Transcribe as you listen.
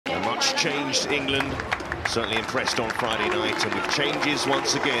much changed England. Certainly impressed on Friday night, and with changes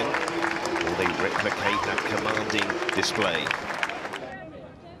once again, will they replicate that commanding display?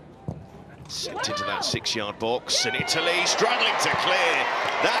 Sent into that 6-yard box, and Italy struggling to clear.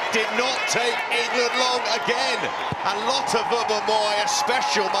 That did not take England long again. A lot of Wubben-Moy, a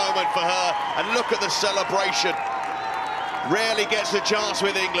special moment for her, and look at the celebration. Rarely gets a chance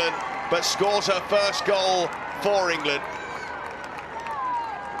with England, but scores her first goal for England.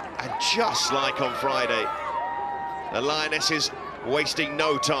 And just like on Friday, the Lionesses wasting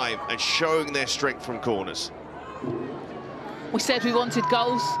no time and showing their strength from corners. We said we wanted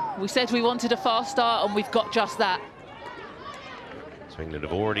goals, we said we wanted a fast start, and we've got just that. So England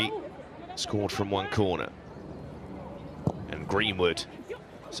have already scored from one corner. And Greenwood,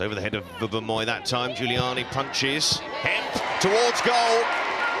 it's over the head of Wubben-Moy that time. Giuliani punches. Hemp towards goal.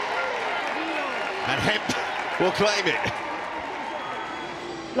 And Hemp will claim it.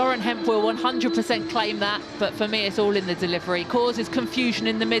 Lauren Hemp will 100% claim that, but for me it's all in the delivery. Causes confusion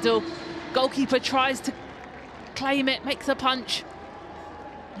in the middle. Goalkeeper tries to claim it, makes a punch.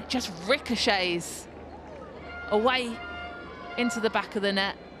 It just ricochets away into the back of the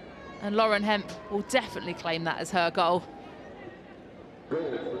net. And Lauren Hemp will definitely claim that as her goal.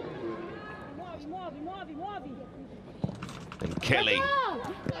 And Kelly.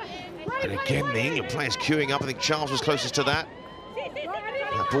 And again, the England players queuing up. I think Charles was closest to that.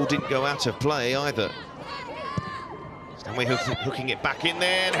 That ball didn't go out of play either. Stanway hooking it back in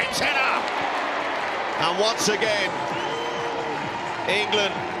there, and Hemp's header! And once again,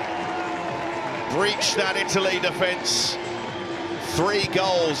 England breached that Italy defence. 3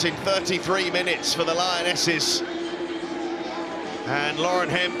 goals in 33 minutes for the Lionesses. And Lauren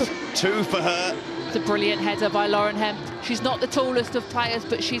Hemp, 2 for her. It's a brilliant header by Lauren Hemp. She's not the tallest of players,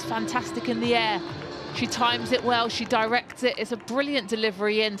 but she's fantastic in the air. She times it well, she directs it. It's a brilliant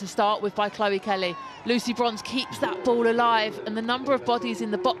delivery in to start with by Chloe Kelly. Lucy Bronze keeps that ball alive, and the number of bodies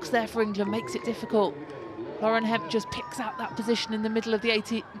in the box there for England makes it difficult. Lauren Hemp just picks out that position in the middle of the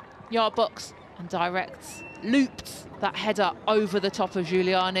 80-yard box and directs, loops that header over the top of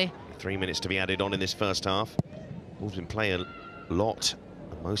Giuliani. 3 minutes to be added on in this first half. Wolves been playing a lot,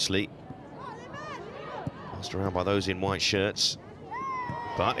 mostly passed around by those in white shirts.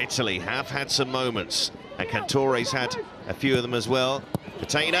 But Italy have had some moments, and Cantore's had a few of them as well.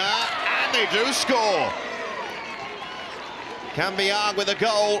 Catena, and they do score! Cambiag with a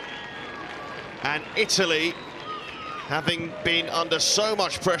goal, and Italy, having been under so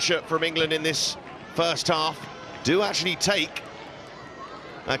much pressure from England in this first half, do actually take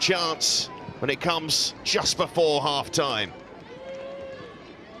a chance when it comes just before half-time.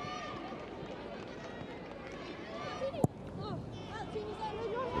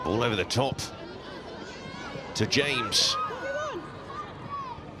 Ball over the top to James.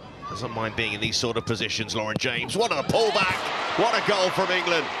 Doesn't mind being in these sort of positions, Lauren James. What a pullback, what a goal from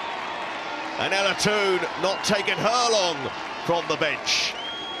England. And Ella Toone not taking her long from the bench.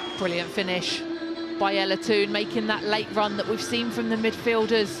 Brilliant finish by Ella Toone, making that late run that we've seen from the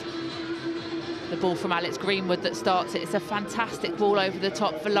midfielders. The ball from Alex Greenwood that starts it. It's a fantastic ball over the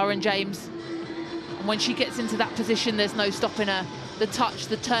top for Lauren James. And when she gets into that position, there's no stopping her. The touch,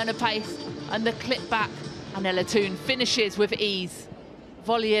 the turn of pace, and the clip back. And Ella Toone finishes with ease,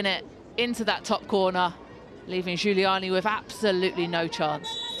 volleying it into that top corner, leaving Giuliani with absolutely no chance.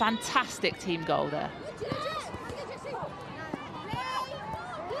 Fantastic team goal there.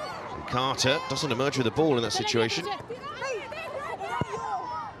 And Carter doesn't emerge with the ball in that situation.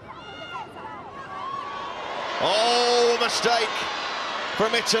 Oh, a mistake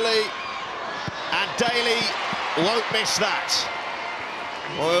from Italy. And Daly won't miss that.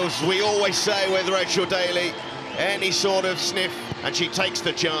 Well, as we always say with Rachel Daly, any sort of sniff, and she takes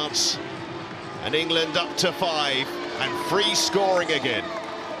the chance. And England up to 5 and free scoring again.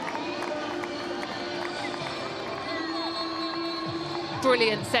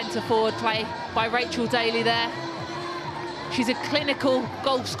 Brilliant centre-forward play by Rachel Daly there. She's a clinical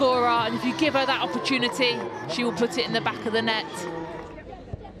goal scorer, and if you give her that opportunity, she will put it in the back of the net.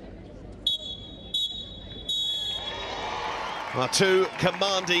 Well, 2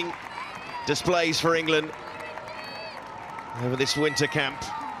 commanding displays for England over this winter camp.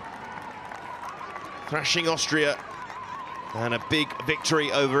 Thrashing Austria, and a big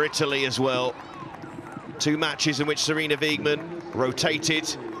victory over Italy as well. 2 matches in which Serena Wiegmann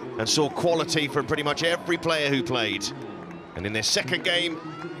rotated and saw quality from pretty much every player who played. And in their second game,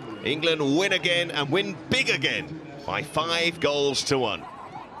 England win again, and win big again by 5 goals to 1.